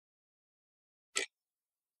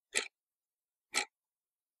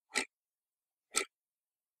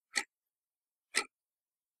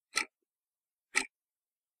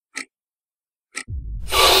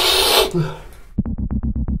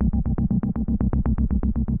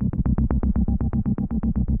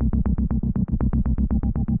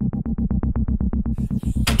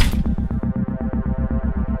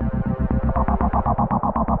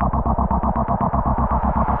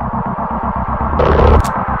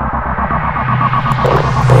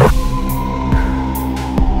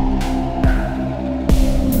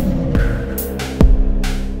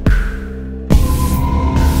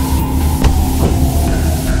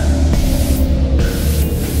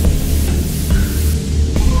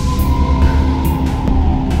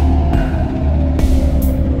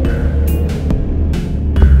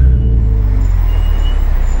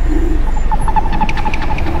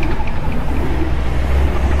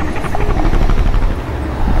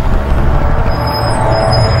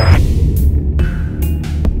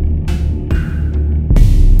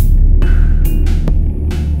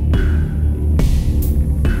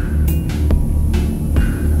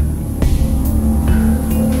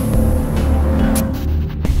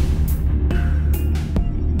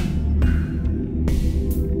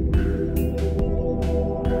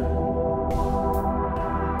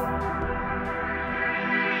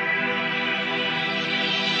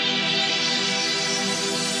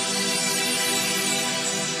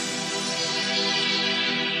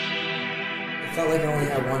It felt like I only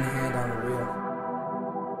had one hand on the wheel.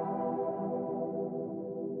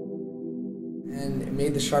 And it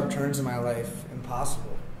made the sharp turns in my life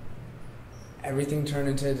impossible. Everything turned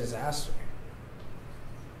into a disaster.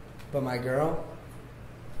 But my girl,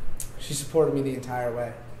 she supported me the entire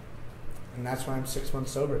way. And that's why I'm 6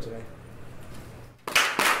 months sober today.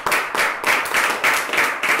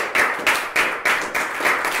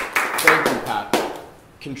 Thank you, Pat.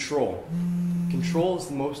 Control. Control is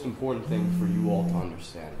the most important thing for you all to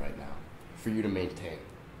understand right now, for you to maintain.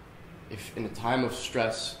 If in a time of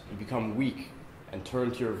stress you become weak and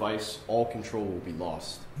turn to your vice, all control will be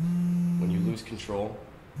lost. When you lose control,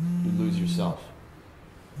 you lose yourself.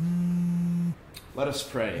 Let us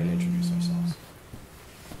pray and introduce ourselves.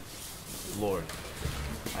 Lord,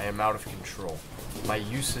 I am out of control. My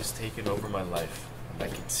use has taken over my life, and I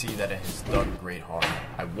can see that it has done great harm.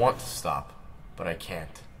 I want to stop, but I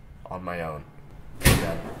can't. On my own.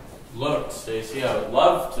 Amen. Look, Stacy, I would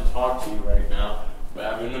love to talk to you right now, but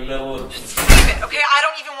I'm in the middle of... Stop it, okay? I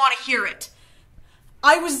don't even want to hear it.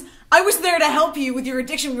 I was there to help you with your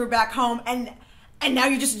addiction when we were back home, and now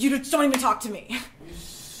you just don't even talk to me. Are you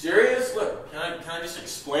serious? Look, can I just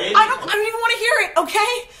explain? I don't even want to hear it,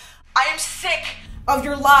 okay? I am sick of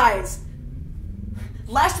your lies.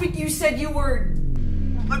 Last week you said you were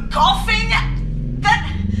golfing.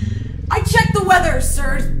 I checked the weather,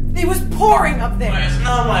 sir. It was pouring up there. It's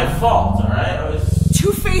not my fault, alright?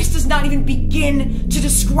 Two-faced does not even begin to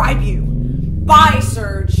describe you. Bye,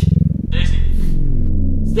 Serge. Stacy.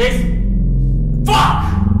 Stacy! Fuck!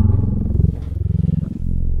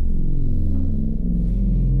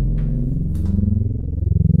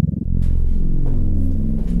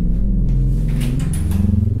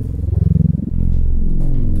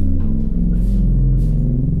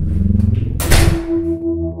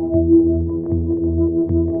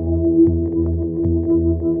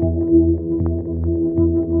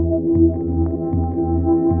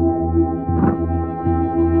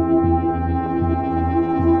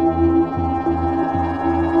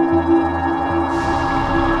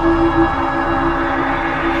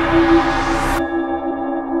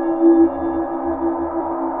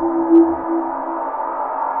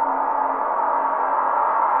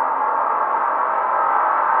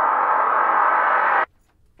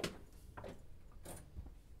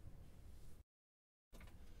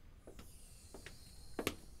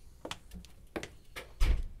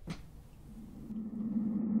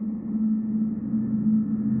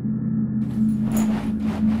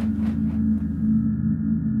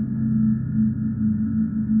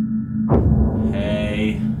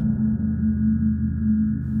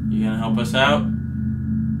 Help us out? Oh,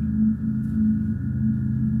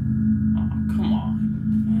 come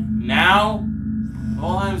on. Now?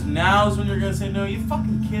 All times now is when you're gonna say no? You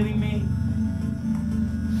fucking kidding me?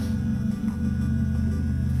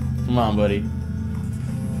 Come on, buddy.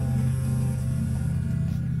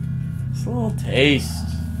 Just a little taste.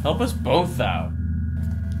 Help us both out.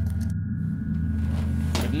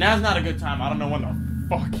 If now's not a good time, I don't know when the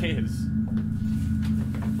fuck is.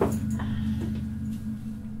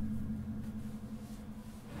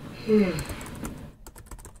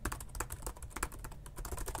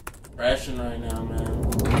 Crashing right now, man.